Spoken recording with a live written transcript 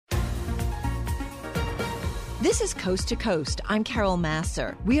This is Coast to Coast. I'm Carol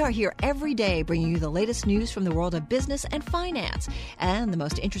Masser. We are here every day bringing you the latest news from the world of business and finance and the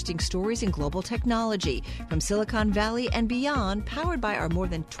most interesting stories in global technology from Silicon Valley and beyond, powered by our more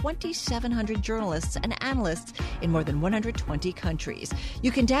than 2,700 journalists and analysts in more than 120 countries. You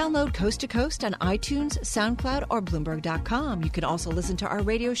can download Coast to Coast on iTunes, SoundCloud, or Bloomberg.com. You can also listen to our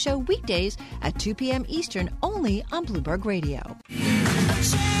radio show weekdays at 2 p.m. Eastern only on Bloomberg Radio.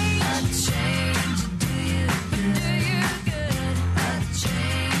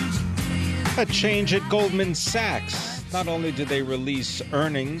 A change at Goldman Sachs. Not only do they release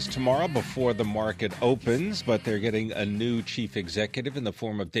earnings tomorrow before the market opens, but they're getting a new chief executive in the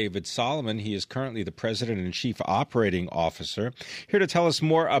form of David Solomon. He is currently the president and chief operating officer. Here to tell us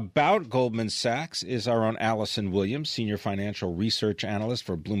more about Goldman Sachs is our own Allison Williams, senior financial research analyst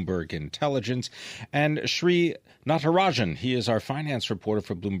for Bloomberg Intelligence, and Sri Natarajan. He is our finance reporter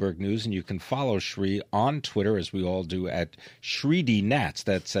for Bloomberg News, and you can follow Sri on Twitter, as we all do, at Shridi Nats.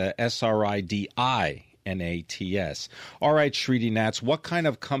 That's SRIDI. Nats. All right, Shridi Nats, what kind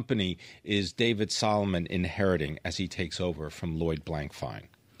of company is David Solomon inheriting as he takes over from Lloyd Blankfein?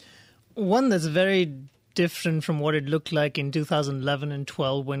 One that's very different from what it looked like in 2011 and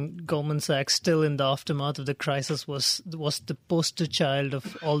 12 when Goldman Sachs, still in the aftermath of the crisis, was the poster child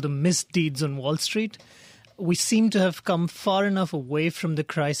of all the misdeeds on Wall Street. We seem to have come far enough away from the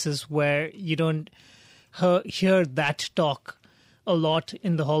crisis where you don't hear that talk a lot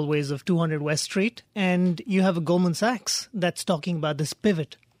in the hallways of 200 West Street, and you have a Goldman Sachs that's talking about this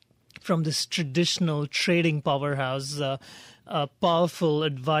pivot from this traditional trading powerhouse, a powerful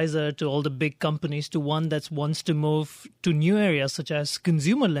advisor to all the big companies, to one that wants to move to new areas such as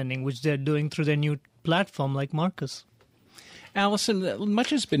consumer lending, which they're doing through their new platform like Marcus. Allison,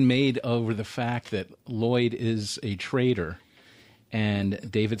 much has been made over the fact that Lloyd is a trader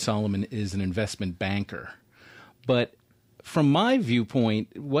and David Solomon is an investment banker. But from my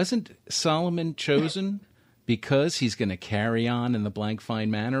viewpoint, wasn't Solomon chosen because he's going to carry on in the Blankfein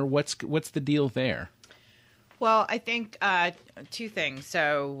manner? What's the deal there? Well, I think two things.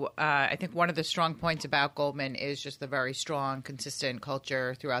 So I think one of the strong points about Goldman is just the very strong, consistent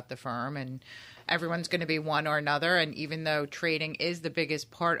culture throughout the firm, and everyone's going to be one or another. And even though trading is the biggest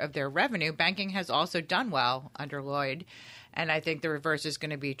part of their revenue, banking has also done well under Lloyd. And I think the reverse is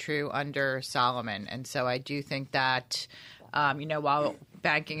going to be true under Solomon. And so I do think that, while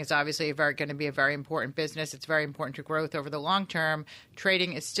banking is obviously going to be a very important business, it's very important to growth over the long term,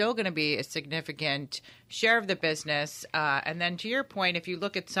 trading is still going to be a significant share of the business. And then to your point, if you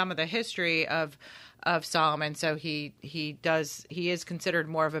look at some of the history of Solomon, so he is considered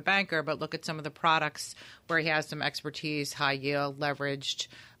more of a banker, but look at some of the products where he has some expertise, high yield, leveraged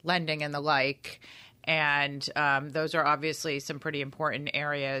lending and the like. And those are obviously some pretty important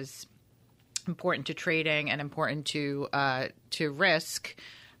areas, important to trading and important to risk.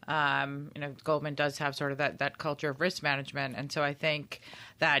 Goldman does have sort of that culture of risk management. And so I think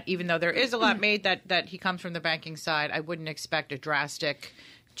that even though there is a lot made that he comes from the banking side, I wouldn't expect a drastic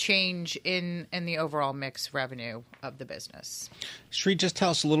change in the overall mix revenue of the business. Sri, just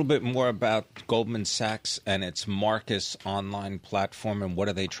tell us a little bit more about Goldman Sachs and its Marcus online platform, and what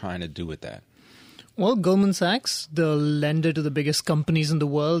are they trying to do with that? Well, Goldman Sachs, the lender to the biggest companies in the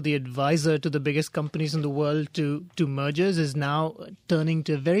world, the advisor to the biggest companies in the world to mergers, is now turning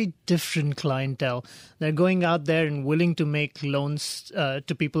to a very different clientele. They're going out there and willing to make loans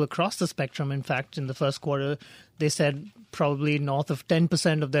to people across the spectrum. In fact, in the first quarter, they said probably north of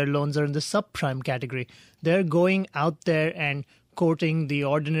 10% of their loans are in the subprime category. They're going out there and courting the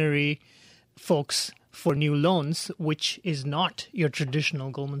ordinary folks for new loans, which is not your traditional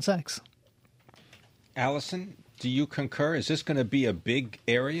Goldman Sachs. Allison, do you concur? Is this going to be a big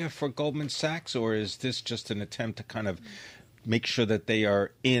area for Goldman Sachs, or is this just an attempt to kind of make sure that they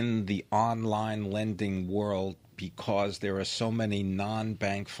are in the online lending world because there are so many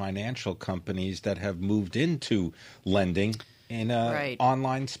non-bank financial companies that have moved into lending in an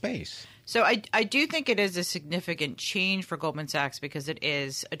online space? So I do think it is a significant change for Goldman Sachs because it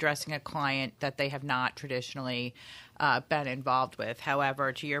is addressing a client that they have not traditionally been involved with.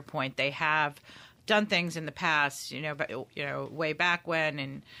 However, to your point, they have done things in the past, way back when,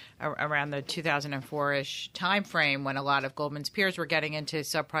 and around the 2004-ish time frame, when a lot of Goldman's peers were getting into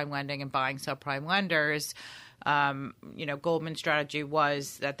subprime lending and buying subprime lenders. Goldman's strategy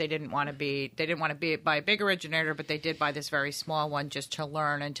was that they didn't want to buy a big originator, but they did buy this very small one just to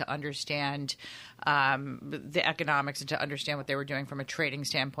learn and to understand the economics and to understand what they were doing from a trading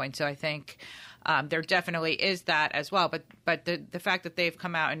standpoint. So I think there definitely is that as well. But the fact that they've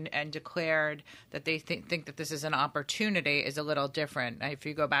come out and declared that they think that this is an opportunity is a little different. If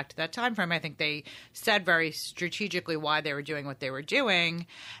you go back to that time frame, I think they said very strategically why they were doing what they were doing.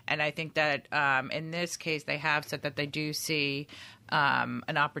 And I think that in this case, they have said that they do see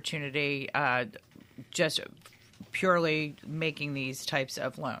an opportunity just purely making these types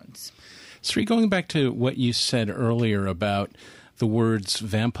of loans. Sri, going back to what you said earlier about the words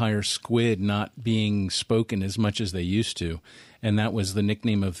vampire squid not being spoken as much as they used to, and that was the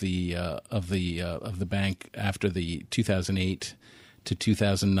nickname of the bank after the 2008 to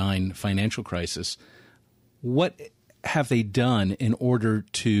 2009 financial crisis. What have they done in order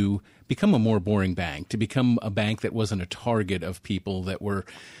to become a more boring bank, to become a bank that wasn't a target of people that were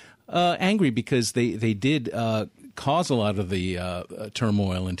angry because they did cause a lot of the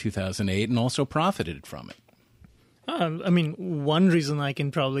turmoil in 2008 and also profited from it? One reason I can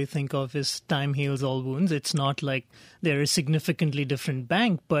probably think of is time heals all wounds. It's not like they're a significantly different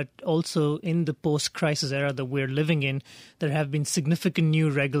bank, but also in the post-crisis era that we're living in, there have been significant new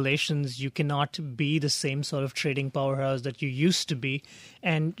regulations. You cannot be the same sort of trading powerhouse that you used to be,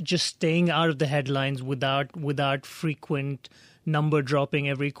 and just staying out of the headlines without frequent number dropping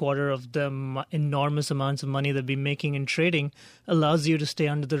every quarter of the enormous amounts of money they've been making in trading allows you to stay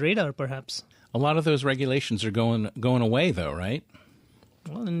under the radar, perhaps. A lot of those regulations are going away, though, right?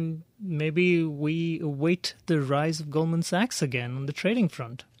 Well, and maybe we await the rise of Goldman Sachs again on the trading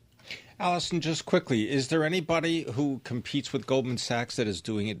front. Allison, just quickly, is there anybody who competes with Goldman Sachs that is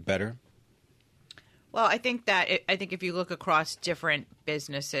doing it better? Well, I think if you look across different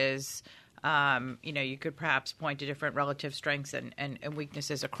businesses, you could perhaps point to different relative strengths and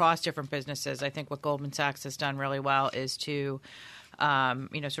weaknesses across different businesses. I think what Goldman Sachs has done really well is to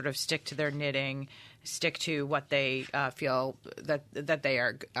sort of stick to their knitting, stick to what they feel that they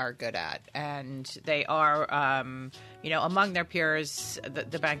are good at, and they are, among their peers,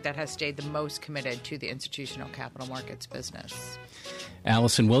 the bank that has stayed the most committed to the institutional capital markets business.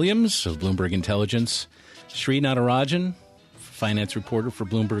 Allison Williams of Bloomberg Intelligence, Sri Natarajan, finance reporter for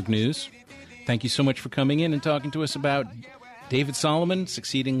Bloomberg News. Thank you so much for coming in and talking to us about David Solomon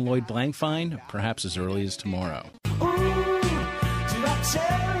succeeding Lloyd Blankfein, perhaps as early as tomorrow.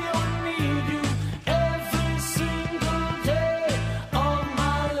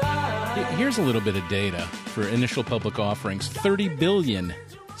 Here's a little bit of data for initial public offerings. $30 billion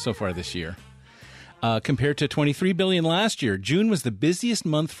so far this year. Compared to $23 billion last year. June was the busiest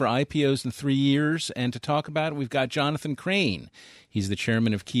month for IPOs in 3 years. And to talk about it, we've got Jonathan Crane. He's the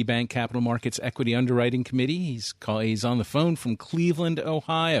chairman of KeyBank Capital Markets Equity Underwriting Committee. He's on the phone from Cleveland,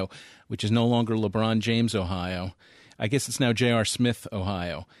 Ohio, which is no longer LeBron James, Ohio. I guess it's now J.R. Smith,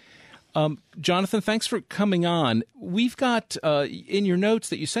 Ohio. Jonathan, thanks for coming on. We've got, in your notes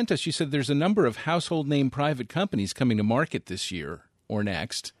that you sent us, you said there's a number of household name private companies coming to market this year or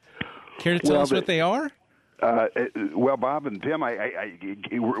next. Care to tell us what they are? Well, Bob and Tim,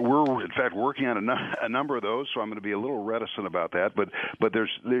 we're in fact working on a number of those, so I'm going to be a little reticent about that. But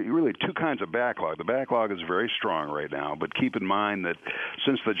there's really two kinds of backlog. The backlog is very strong right now, but keep in mind that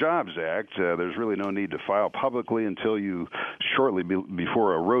since the Jobs Act, there's really no need to file publicly until you shortly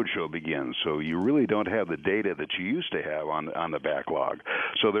before a roadshow begins. So you really don't have the data that you used to have on the backlog.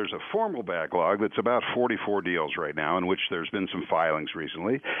 So there's a formal backlog that's about 44 deals right now, in which there's been some filings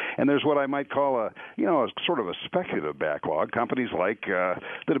recently, and there's what I might call a sort of a speculative backlog, companies like that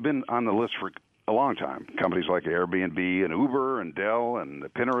have been on the list for a long time. Companies like Airbnb and Uber and Dell and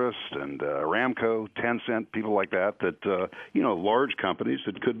Pinterest and Aramco, Tencent, people like that, large companies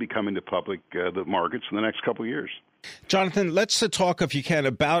that could be coming to the markets in the next couple of years. Jonathan, let's talk, if you can,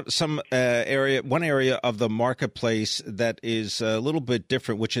 about one area of the marketplace that is a little bit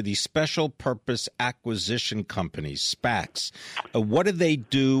different, which are these special purpose acquisition companies, SPACs. What do they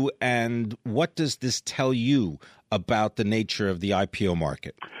do, and what does this tell you about the nature of the IPO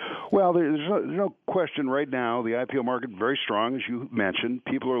market? Well, there's no question right now the IPO market very strong, as you mentioned.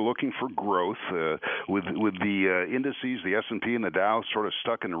 People are looking for growth. With the indices, the S&P and the Dow sort of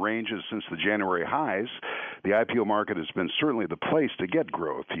stuck in ranges since the January highs, the IPO market has been certainly the place to get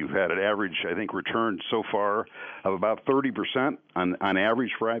growth. You've had an average, I think, return so far of about 30% on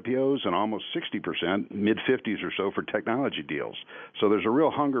average for IPOs and almost 60%, mid-50s or so for technology deals. So there's a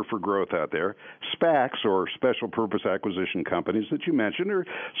real hunger for growth out there. SPACs, or special purpose acquisition companies that you mentioned, are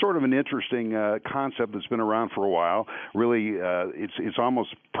sort of of an interesting concept that's been around for a while. Really, it's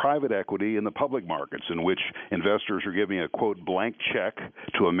almost private equity in the public markets, in which investors are giving a, quote, blank check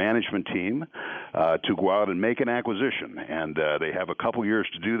to a management team to go out and make an acquisition. And they have a couple years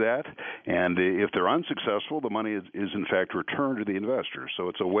to do that. And if they're unsuccessful, the money is in fact returned to the investors. So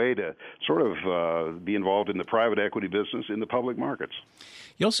it's a way to sort of be involved in the private equity business in the public markets.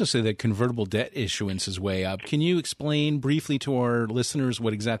 You also say that convertible debt issuance is way up. Can you explain briefly to our listeners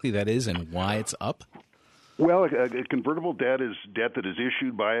what exactly that is and why it's up? Well, a convertible debt is debt that is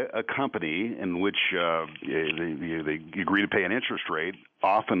issued by a company in which they agree to pay an interest rate,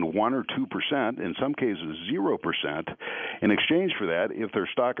 often 1 or 2%, in some cases 0%. In exchange for that, if their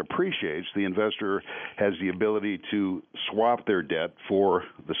stock appreciates, the investor has the ability to swap their debt for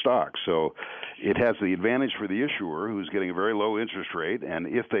the stock. So it has the advantage for the issuer, who's getting a very low interest rate, and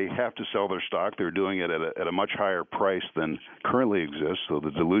if they have to sell their stock, they're doing it at a much higher price than currently exists, so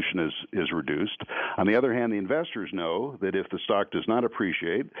the dilution is reduced. On the other hand, the investors know that if the stock does not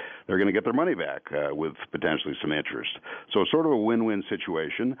appreciate, they're going to get their money back with potentially some interest. So it's sort of a win-win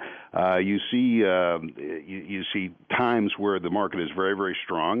situation. You see times where the market is very, very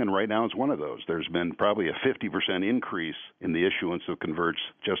strong, and right now it's one of those. There's been probably a 50% increase in the issuance of converts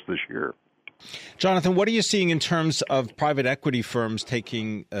just this year. Jonathan, what are you seeing in terms of private equity firms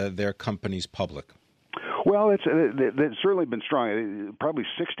taking their companies public? Well, it's certainly been strong. Probably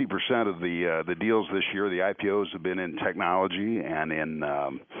 60% of the deals this year, the IPOs, have been in technology and in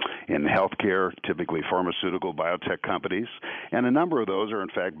healthcare, typically pharmaceutical, biotech companies, and a number of those are in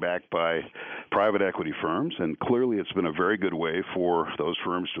fact backed by private equity firms. And clearly, it's been a very good way for those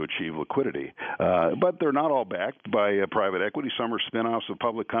firms to achieve liquidity. But they're not all backed by private equity. Some are spin-offs of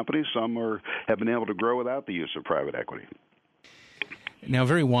public companies. Some have been able to grow without the use of private equity. Now,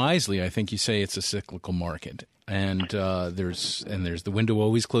 very wisely, I think you say it's a cyclical market, and there's the window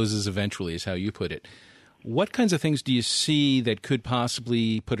always closes eventually, is how you put it. What kinds of things do you see that could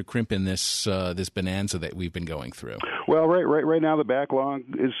possibly put a crimp in this bonanza that we've been going through? Well, right now the backlog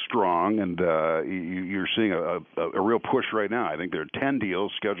is strong, and you're seeing a real push right now. I think there are 10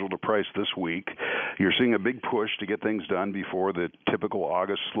 deals scheduled to price this week. You're seeing a big push to get things done before the typical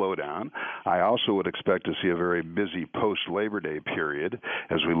August slowdown. I also would expect to see a very busy post-Labor Day period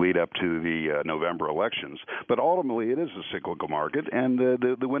as we lead up to the November elections. But ultimately, it is a cyclical market, and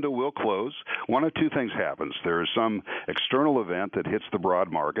the window will close. One of two things happens. There is some external event that hits the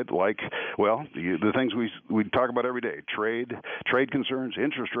broad market, like, well, the things we talk about every day: trade concerns,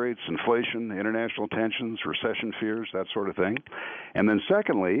 interest rates, inflation, international tensions, recession fears, that sort of thing. And then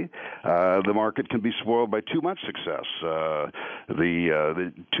secondly, the market can be spoiled by too much success.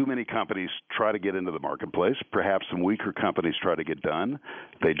 The too many companies try to get into the marketplace. Perhaps some weaker companies try to get done.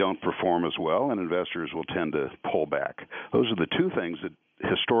 They don't perform as well, and investors will tend to pull back. Those are the two things that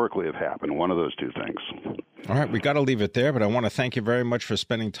historically have happened, one of those two things. All right, we got to leave it there, but I want to thank you very much for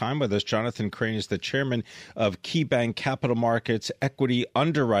spending time with us. Jonathan Crane is the chairman of KeyBank Capital Markets Equity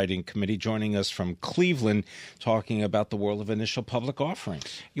Underwriting Committee, joining us from Cleveland, talking about the world of initial public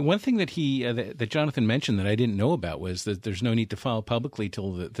offerings. One thing that that Jonathan mentioned that I didn't know about was that there's no need to file publicly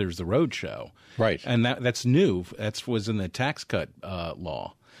till there's the road show. Right. And that's new. That was in the tax cut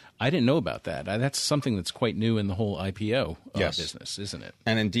law. I didn't know about that. That's something that's quite new in the whole IPO business, isn't it?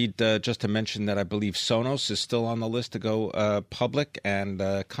 And indeed, just to mention that I believe Sonos is still on the list to go public, and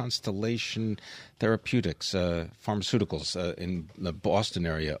Constellation Therapeutics, pharmaceuticals in the Boston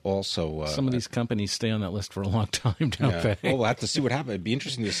area also. Some of these companies stay on that list for a long time, don't they? Well, we'll have to see what happens. It'd be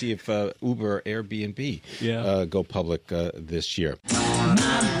interesting to see if Uber or Airbnb go public this year.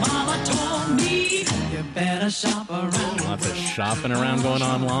 My mama told me you better shop around. Lots of shopping around going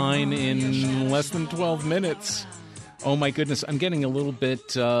online in less than 12 minutes. Oh, my goodness. I'm getting a little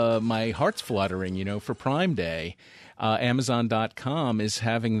bit, my heart's fluttering, for Prime Day. Amazon.com is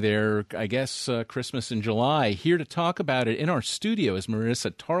having their, I guess, Christmas in July. Here to talk about it in our studio is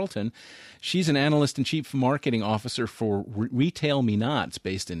Marissa Tarleton. She's an analyst and chief marketing officer for Retail Me Nots,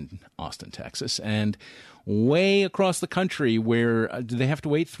 based in Austin, Texas. And way across the country, where do they have to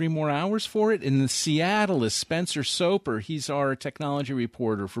wait 3 more hours for it? In Seattle is Spencer Soper. He's our technology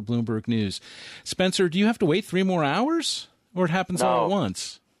reporter for Bloomberg News. Spencer, do you have to wait 3 more hours, or it happens all at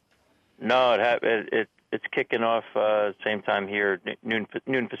once? No, it's kicking off same time here, noon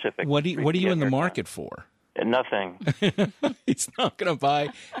Pacific. What are you in the market for? Nothing. He's not going to buy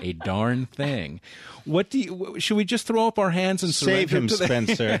a darn thing. Should we just throw up our hands and save him,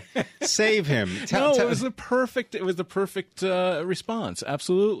 Spencer? Save him. It was the perfect response.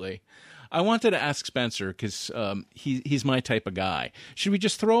 Absolutely. I wanted to ask Spencer because he's my type of guy. Should we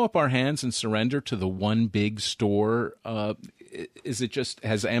just throw up our hands and surrender to the one big store? is it just,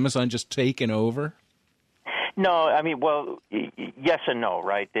 has Amazon just taken over? No, I mean, well, yes and no,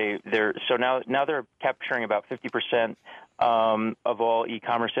 right? They're so now they're capturing about 50% of all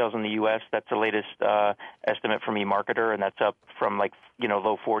e-commerce sales in the U.S. That's the latest estimate from eMarketer, and that's up from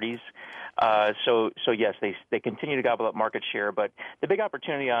low 40s. So yes, they continue to gobble up market share, but the big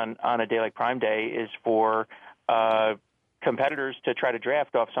opportunity on a day like Prime Day is for competitors to try to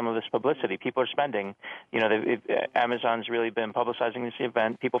draft off some of this publicity. People are spending. Amazon's really been publicizing this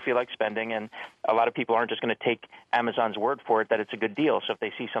event. People feel like spending, and a lot of people aren't just going to take Amazon's word for it that it's a good deal. So if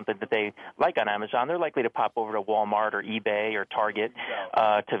they see something that they like on Amazon, they're likely to pop over to Walmart or eBay or Target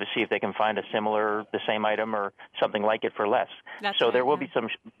to see if they can find the same item or something like it for less. There will be some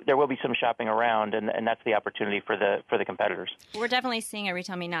shopping around, and that's the opportunity for the competitors. We're definitely seeing at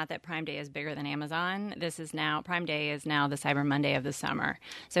Retail Me Not that Prime Day is bigger than Amazon. Prime Day is now the Cyber Monday of the summer.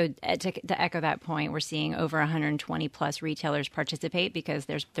 So to echo that point, we're seeing over 120 plus retailers participate because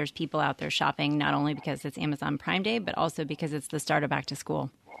there's people out there shopping, not only because it's Amazon Prime Day, but also because it's the start of back to school.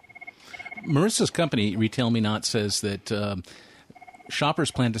 Marissa's company, Retail Me Not, says that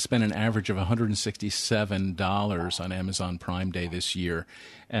shoppers plan to spend an average of $167 on Amazon Prime Day this year.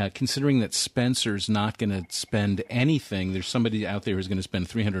 Considering that Spencer's not going to spend anything, there's somebody out there who's going to spend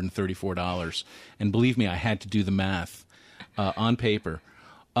 $334. And believe me, I had to do the math on paper.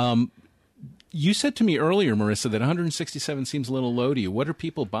 You said to me earlier, Marissa, that 167 seems a little low to you. What are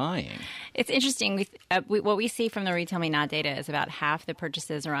people buying? It's interesting. What we see from the Retail Me Not data is about half the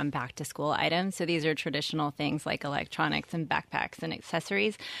purchases are on back-to-school items. So these are traditional things like electronics and backpacks and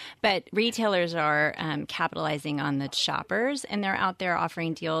accessories. But retailers are capitalizing on the shoppers, and they're out there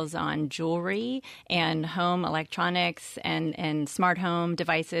offering deals on jewelry and home electronics and smart home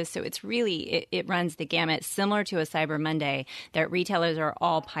devices. So it's really, it runs the gamut, similar to a Cyber Monday, that retailers are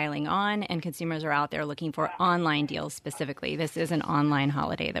all piling on, and consumers are out there looking for online deals specifically. This is an online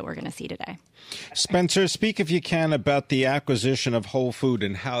holiday that we're going to see today. Spencer, speak if you can about the acquisition of Whole Food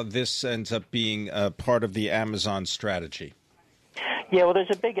and how this ends up being part of the Amazon strategy. Yeah, well, there's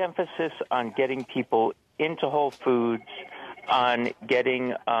a big emphasis on getting people into Whole Foods, on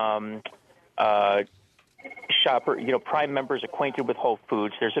getting Prime members acquainted with Whole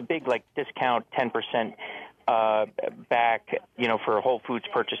Foods. There's a big discount 10% back, for Whole Foods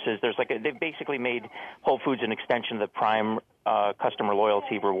purchases. They've basically made Whole Foods an extension of the Prime customer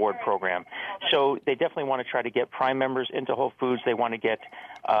loyalty reward program. So they definitely want to try to get Prime members into Whole Foods. They want to get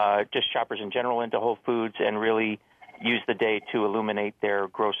just shoppers in general into Whole Foods and really use the day to illuminate their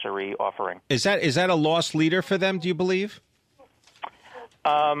grocery offering. Is that a lost leader for them, do you believe?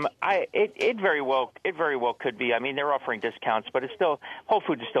 It very well could be. I mean, they're offering discounts, but it's still, Whole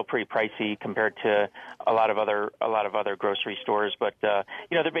Foods is still pretty pricey compared to a lot of other grocery stores. But they're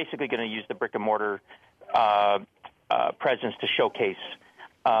basically going to use the brick and mortar presence to showcase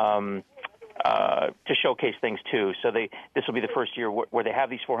things too. So this will be the first year where they have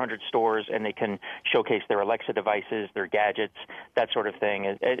these 400 stores and they can showcase their Alexa devices, their gadgets, that sort of thing,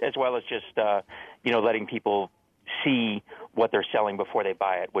 as well as just letting people see what they're selling before they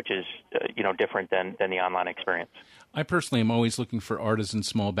buy it, which is different than the online experience. I personally am always looking for artisan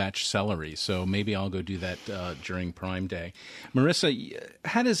small batch celery, so maybe I'll go do that during Prime Day. Marissa,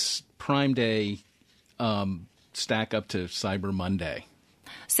 how does Prime Day stack up to Cyber Monday?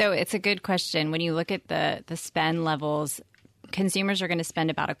 So it's a good question. When you look at the spend levels, consumers are going to spend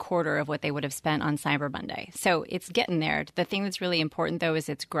about a quarter of what they would have spent on Cyber Monday. So it's getting there. The thing that's really important, though, is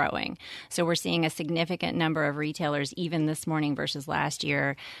it's growing. So we're seeing a significant number of retailers, even this morning versus last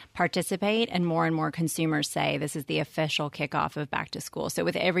year, participate, and more consumers say this is the official kickoff of back to school. So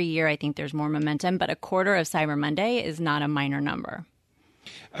with every year, I think there's more momentum, but a quarter of Cyber Monday is not a minor number.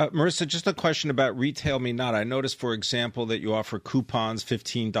 Marissa, just a question about Retail Me Not. I noticed, for example, that you offer coupons,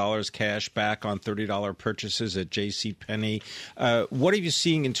 $15 cash back on $30 purchases at JCPenney. What are you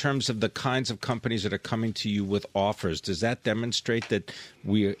seeing in terms of the kinds of companies that are coming to you with offers? Does that demonstrate that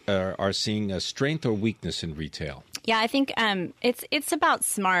we are seeing a strength or weakness in retail? Yeah, I think it's about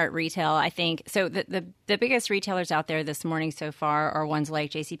smart retail. I think so. The biggest retailers out there this morning so far are ones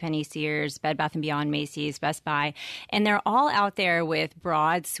like JCPenney, Sears, Bed Bath & Beyond, Macy's, Best Buy, and they're all out there with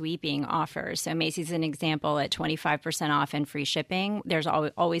broad sweeping offers. So Macy's is an example at 25% off and free shipping. There's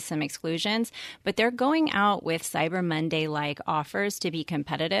always some exclusions, but they're going out with Cyber Monday-like offers to be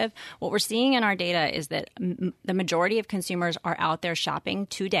competitive. What we're seeing in our data is that the majority of consumers are out there shopping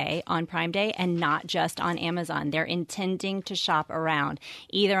today on Prime Day and not just on Amazon. They're intending to shop around,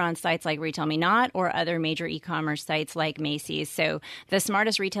 either on sites like Retail Me Not or other major e-commerce sites like Macy's. So the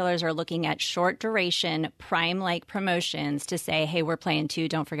smartest retailers are looking at short duration, Prime-like promotions to say, hey, we're playing too,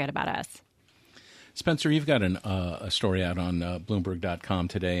 don't forget about us. Spencer, you've got a story out on Bloomberg.com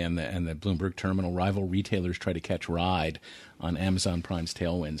today, and the Bloomberg terminal. Rival retailers try to catch ride on Amazon Prime's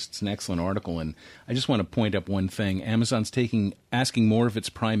tailwinds. It's an excellent article, and I just want to point up one thing. Amazon's asking more of its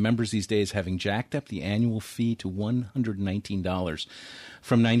Prime members these days, having jacked up the annual fee to $119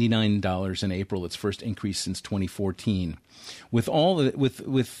 from $99 in April, its first increase since 2014. With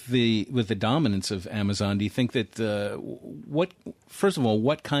the dominance of Amazon, do you think that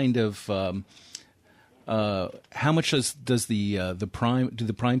what kind of how much do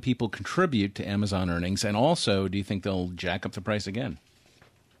the Prime people contribute to Amazon earnings, and also do you think they'll jack up the price again?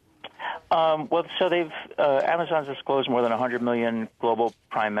 So Amazon's disclosed more than 100 million global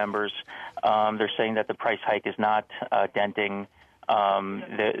Prime members. They're saying that the price hike is not denting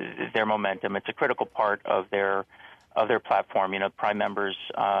their momentum. It's a critical part of their platform. Prime members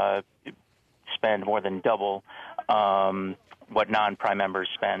spend more than double what non-Prime members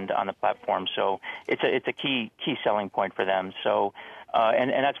spend on the platform. So it's a key selling point for them. So and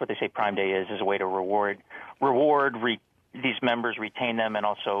that's what they say Prime Day is a way to reward these members, retain them, and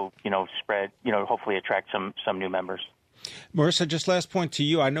also spread hopefully attract some new members. Marissa, just last point to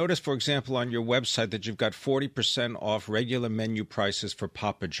you. I noticed, for example, on your website that you've got 40% off regular menu prices for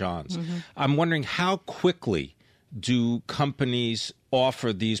Papa John's. Mm-hmm. I'm wondering, how quickly do companies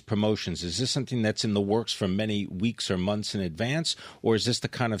offer these promotions? Is this something that's in the works for many weeks or months in advance, or is this the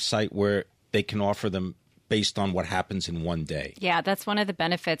kind of site where they can offer them based on what happens in one day? Yeah, that's one of the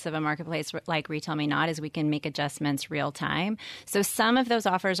benefits of a marketplace like Retail Me Not, is we can make adjustments real time. So some of those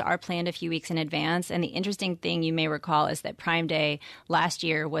offers are planned a few weeks in advance. And the interesting thing you may recall is that Prime Day last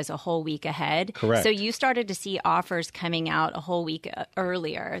year was a whole week ahead. Correct. So you started to see offers coming out a whole week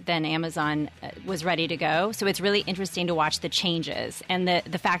earlier than Amazon was ready to go. So it's really interesting to watch the changes and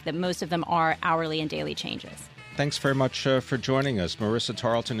the fact that most of them are hourly and daily changes. Thanks very much for joining us. Marissa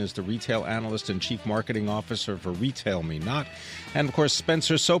Tarleton is the retail analyst and chief marketing officer for Retail Me Not. And, of course,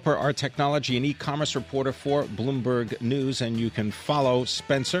 Spencer Soper, our technology and e-commerce reporter for Bloomberg News. And you can follow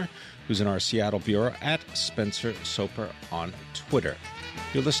Spencer, who's in our Seattle bureau, at Spencer Soper on Twitter.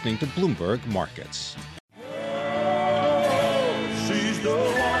 You're listening to Bloomberg Markets.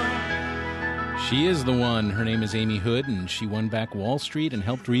 She is the one. Her name is Amy Hood, and she won back Wall Street and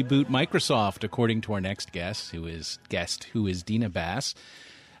helped reboot Microsoft, according to our next guest, who is Dina Bass.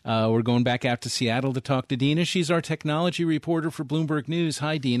 We're going back out to Seattle to talk to Dina. She's our technology reporter for Bloomberg News.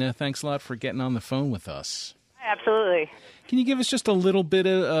 Hi, Dina. Thanks a lot for getting on the phone with us. Absolutely. Can you give us just a little bit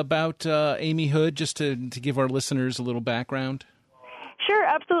about Amy Hood, just to give our listeners a little background? Sure,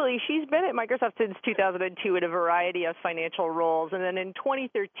 absolutely. She's been at Microsoft since 2002 in a variety of financial roles. And then in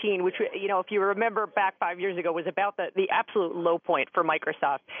 2013, which, if you remember back 5 years ago, was about the absolute low point for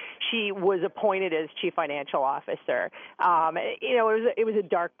Microsoft, she was appointed as chief financial officer. It was a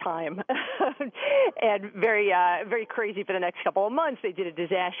dark time and very crazy for the next couple of months. They did a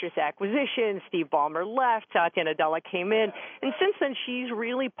disastrous acquisition. Steve Ballmer left. Satya Nadella came in. And since then, she's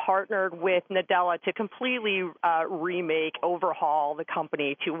really partnered with Nadella to completely overhaul the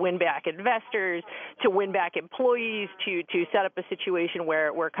company, to win back investors, to win back employees, to set up a situation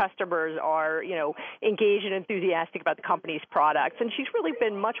where customers are, engaged and enthusiastic about the company's products. And she's really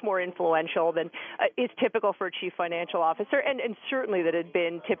been much more influential than is typical for a chief financial officer, and certainly that had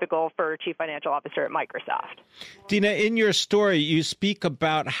been typical for a chief financial officer at Microsoft. Dina, in your story, you speak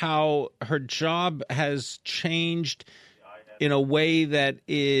about how her job has changed in a way that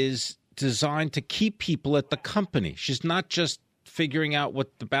is designed to keep people at the company. She's not just figuring out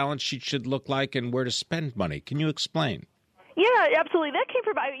what the balance sheet should look like and where to spend money. Can you explain? Yeah, absolutely. That came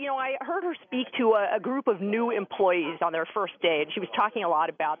from, I heard her speak to a group of new employees on their first day, and she was talking a lot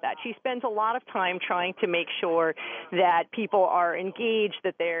about that. She spends a lot of time trying to make sure that people are engaged,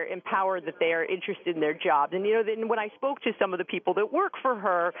 that they're empowered, that they are interested in their jobs. And, then when I spoke to some of the people that work for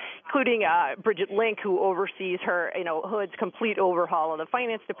her, including Bridget Link, who oversees her, Hood's complete overhaul of the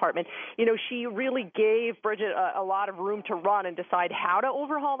finance department, she really gave Bridget a lot of room to run and decide how to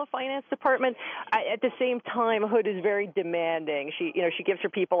overhaul the finance department. At the same time, Hood is very demanding. She gives her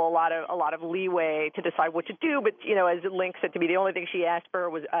people a lot of leeway to decide what to do, but as Link said to me, the only thing she asked for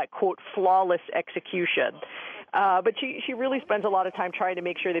was quote flawless execution. But she really spends a lot of time trying to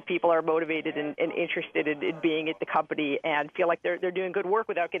make sure that people are motivated and interested in being at the company and feel like they're doing good work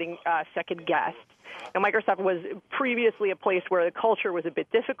without getting second guessed. Now, Microsoft was previously a place where the culture was a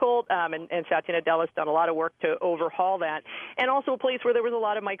bit difficult, and Satya Nadella's done a lot of work to overhaul that, and also a place where there was a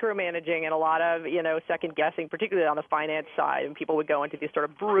lot of micromanaging and a lot of, second guessing, particularly on the finance side, and people would go into these sort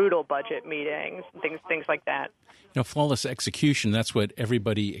of brutal budget meetings, things like that. Flawless execution, that's what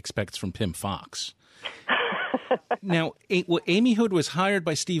everybody expects from Pim Fox. Now, Amy Hood was hired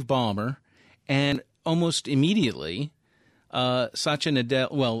by Steve Ballmer, And almost immediately, Satya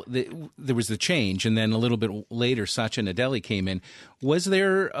Nadella, there was the change, and then a little bit later, Satya Nadella came in. Was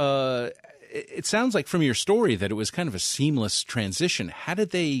there, it sounds like from your story that it was kind of a seamless transition. How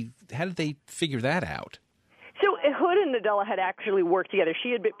did they figure that out? So Hood and Nadella had actually worked together.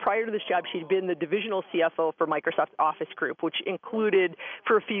 She had been, prior to this job, she'd been the divisional CFO for Microsoft's Office Group, which included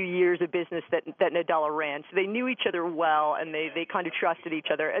for a few years a business that Nadella ran. So they knew each other well, and they kind of trusted each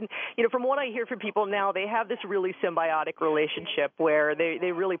other. And, from what I hear from people now, they have this really symbiotic relationship where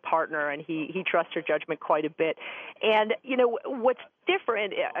they really partner, and he trusts her judgment quite a bit. And, what's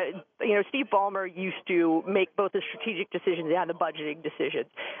different, Steve Ballmer used to make both the strategic decisions and the budgeting decisions.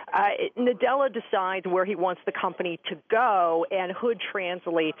 Nadella decides where he wants the company to go, and Hood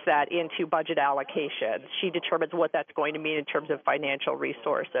translates that into budget allocations. She determines what that's going to mean in terms of financial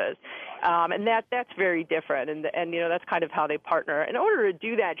resources, and that's very different. And that's kind of how they partner. In order to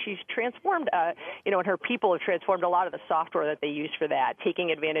do that, she's transformed. And her people have transformed a lot of the software that they use for that,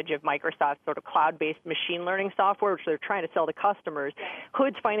 taking advantage of Microsoft's sort of cloud-based machine learning software, which they're trying to sell to customers.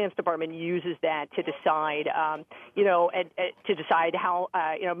 Hood's finance department uses that to decide, to decide how,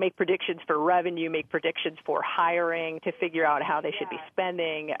 make predictions for revenue, make predictions for hiring, to figure out how they should be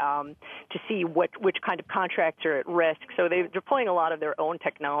spending, to see which kind of contracts are at risk. So they're deploying a lot of their own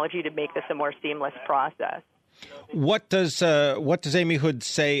technology to make this a more seamless process. What does Amy Hood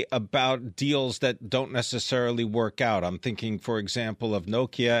say about deals that don't necessarily work out? I'm thinking, for example, of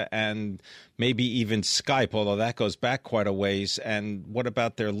Nokia and maybe even Skype, although that goes back quite a ways. And what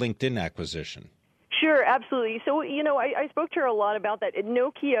about their LinkedIn acquisition? Sure, absolutely. So, I spoke to her a lot about that.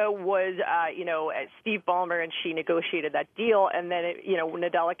 Nokia was, Steve Ballmer, and she negotiated that deal, and then,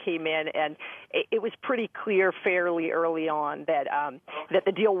 Nadella came in, and it was pretty clear fairly early on that that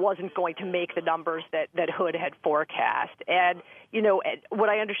the deal wasn't going to make the numbers that Hood had forecast. And, what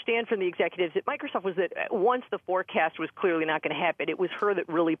I understand from the executives at Microsoft was that once the forecast was clearly not going to happen, it was her that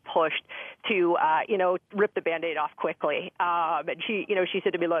really pushed to, rip the Band-Aid off quickly. And she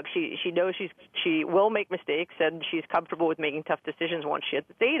said to me, look, she knows she will make mistakes, and she's comfortable with making tough decisions once she has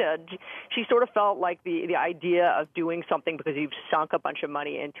the data. She sort of felt like the idea of doing something because you've sunk a bunch of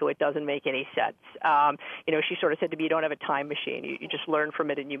money into it doesn't make any sense. She sort of said to me, you don't have a time machine. You just learn from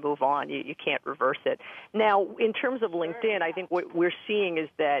it and you move on. You can't reverse it. Now, in terms of LinkedIn, I think what we're seeing is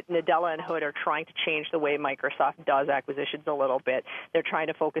that Nadella and Hood are trying to change the way Microsoft does acquisitions a little bit. They're trying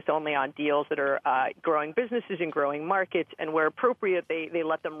to focus only on deals that are growing businesses and growing markets, and where appropriate, they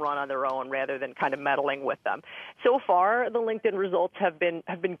let them run on their own rather than kind of meddling with them. So far, the LinkedIn results have been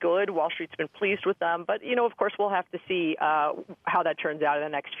good. Wall Street's been pleased with them, but of course, we'll have to see how that turns out in the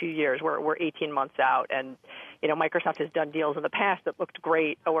next few years. We're 18 months out, and Microsoft has done deals in the past that looked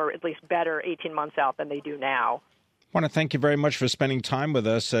great, or at least better 18 months out than they do now. I want to thank you very much for spending time with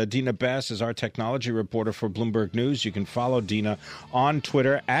us. Dina Bass is our technology reporter for Bloomberg News. You can follow Dina on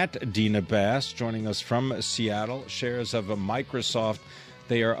Twitter at Dina Bass. Joining us from Seattle, shares of Microsoft,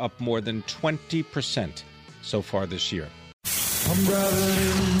 they are up more than 20% so far this year. I'm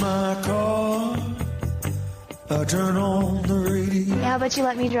driving in my car. I turn on the radio. How about you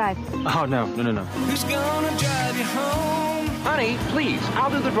let me drive? Oh, no. Who's gonna drive you home? Honey, please,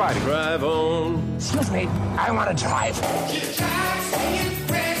 I'll do the driving. Drive on. Excuse me, I want to drive.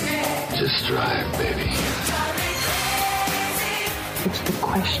 Just drive, baby. It's the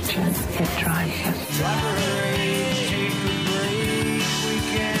question that drives us.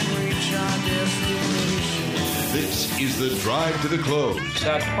 This is the Drive to the Close.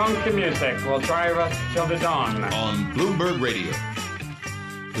 That funky music will drive us till the dawn. On Bloomberg Radio.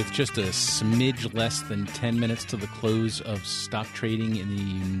 With just a smidge less than 10 minutes to the close of stock trading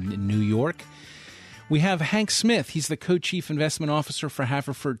in New York, we have Hank Smith. He's the co-chief investment officer for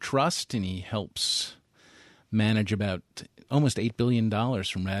Haverford Trust, and he helps manage about almost $8 billion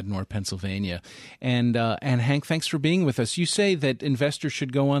from Radnor, Pennsylvania. And Hank, thanks for being with us. You say that investors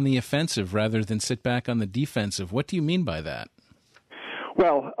should go on the offensive rather than sit back on the defensive. What do you mean by that?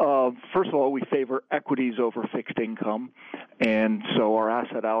 Well, first of all, we favor equities over fixed income, and so our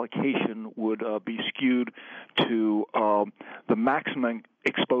asset allocation would be skewed to the maximum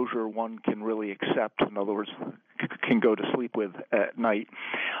exposure one can really accept. In other words, can go to sleep with at night.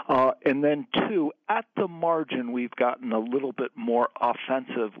 And then two, at the margin, we've gotten a little bit more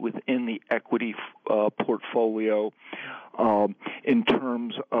offensive within the equity portfolio in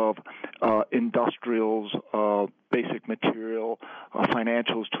terms of industrials, basic material,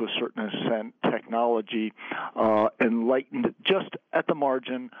 financials to a certain extent, technology, and lightened just at the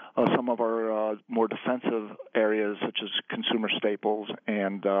margin some of our more defensive areas such as consumer staples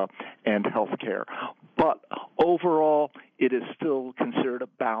and healthcare. But overall, it is still considered a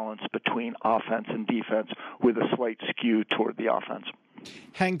balance between offense and defense with a slight skew toward the offense.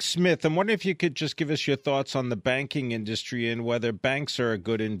 Hank Smith, I'm wondering if you could just give us your thoughts on the banking industry and whether banks are a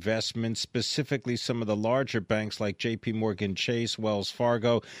good investment, specifically some of the larger banks like J.P. Morgan Chase, Wells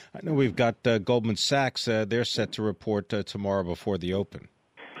Fargo. I know we've got Goldman Sachs. They're set to report tomorrow before the open.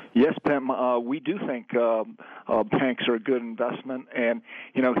 Yes, Pam, we do think banks are a good investment. And,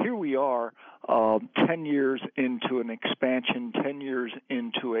 here we are 10 years into an expansion, 10 years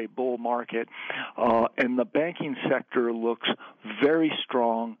into a bull market, and the banking sector looks very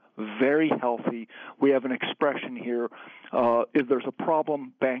strong, very healthy. We have an expression here, if there's a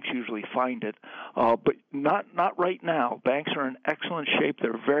problem, banks usually find it, but not right now. Banks are in excellent shape.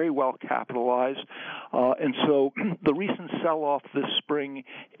 They're very well capitalized, and so the recent sell-off this spring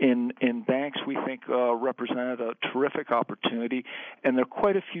in banks we think represented a terrific opportunity, and there are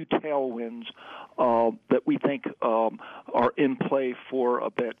quite a few tailwinds that we think are in play for a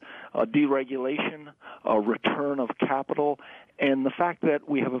bit. Deregulation, return of capital, and the fact that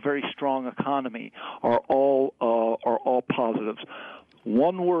we have a very strong economy are all positives.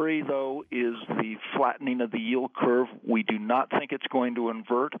 One worry, though, is the flattening of the yield curve. We do not think it's going to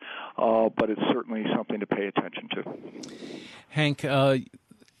invert, but it's certainly something to pay attention to. Hank,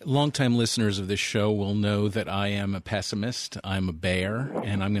 longtime listeners of this show will know that I am a pessimist. I'm a bear,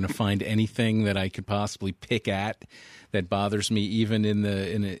 and I'm going to find anything that I could possibly pick at that bothers me, even in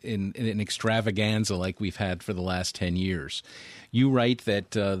an extravaganza like we've had for the last 10 years. You write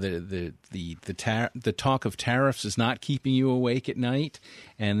that the talk of tariffs is not keeping you awake at night,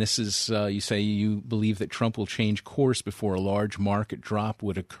 and this is you say you believe that Trump will change course before a large market drop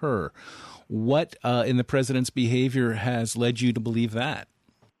would occur. What in the president's behavior has led you to believe that?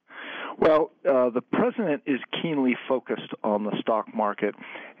 Well, the president is keenly focused on the stock market,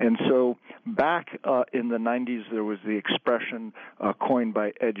 and so back in the 90s there was the expression coined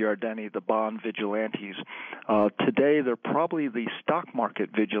by Ed Yardeni, the bond vigilantes. Today they're probably the stock market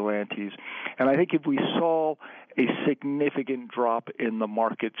vigilantes, and I think if we saw a significant drop in the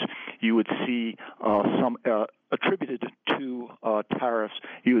markets, you would see some attributed to tariffs,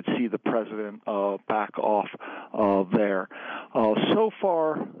 you would see the president back off there. So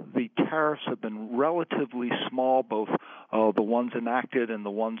far, the tariffs have been relatively small, both the ones enacted and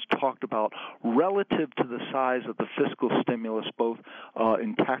the ones talked about, relative to the size of the fiscal stimulus, both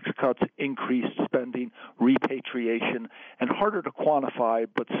in tax cuts, increased spending, repatriation, and harder to quantify,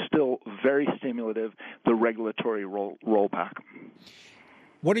 but still very stimulative, the regulatory rollback.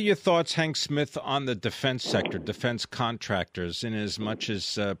 What are your thoughts, Hank Smith, on the defense sector, defense contractors, in as much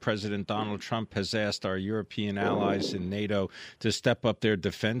as President Donald Trump has asked our European allies in NATO to step up their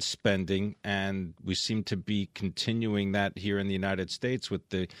defense spending, and we seem to be continuing that here in the United States with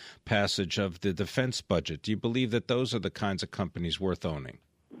the passage of the defense budget? Do you believe that those are the kinds of companies worth owning?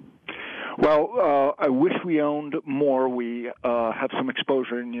 Well, I wish we owned more. We have some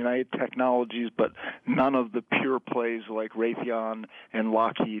exposure in United Technologies, but none of the pure plays like Raytheon and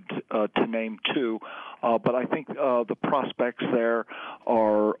Lockheed, to name two. But I think the prospects there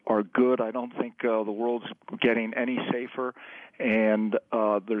are good. I don't think the world's getting any safer, and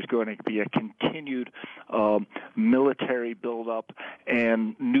there's going to be a continued military buildup,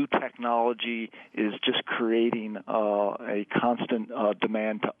 and new technology is just creating a constant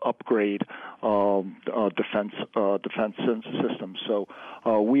demand to upgrade defense systems. So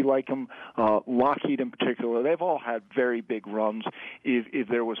we like them. Lockheed in particular, they've all had very big runs. If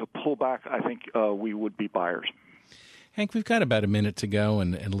there was a pullback, I think we would be buyers. Hank, we've got about a minute to go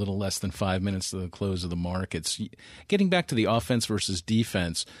and a little less than 5 minutes to the close of the markets. Getting back to the offense versus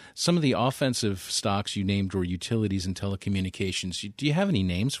defense, some of the offensive stocks you named were utilities and telecommunications. Do you have any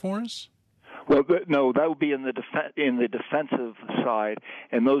names for us? Well, no, that would be in the defensive side,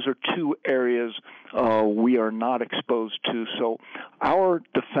 and those are two areas we are not exposed to. So our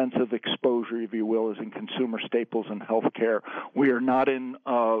defensive exposure, if you will, is in consumer staples and healthcare. We are not in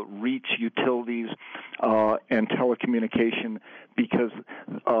REITs, utilities, and telecommunication because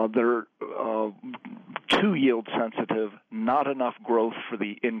they're too yield sensitive, not enough growth for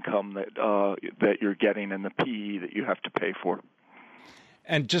the income that you're getting and the PE that you have to pay for.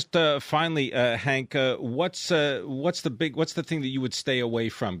 And just finally, Hank, what's the thing that you would stay away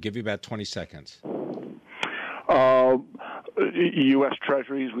from? Give you about 20 seconds. U.S.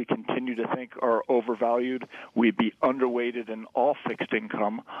 Treasuries, we continue to think are overvalued. We'd be underweighted in all fixed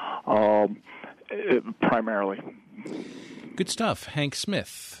income, primarily. Good stuff. Hank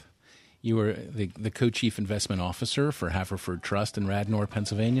Smith. You are the co-chief investment officer for Haverford Trust in Radnor,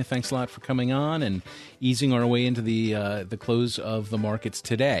 Pennsylvania. Thanks a lot for coming on and easing our way into the close of the markets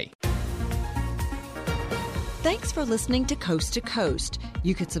today. Thanks for listening to Coast to Coast.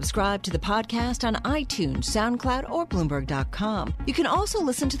 You can subscribe to the podcast on iTunes, SoundCloud, or Bloomberg.com. You can also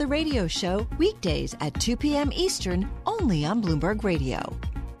listen to the radio show weekdays at 2 p.m. Eastern, only on Bloomberg Radio.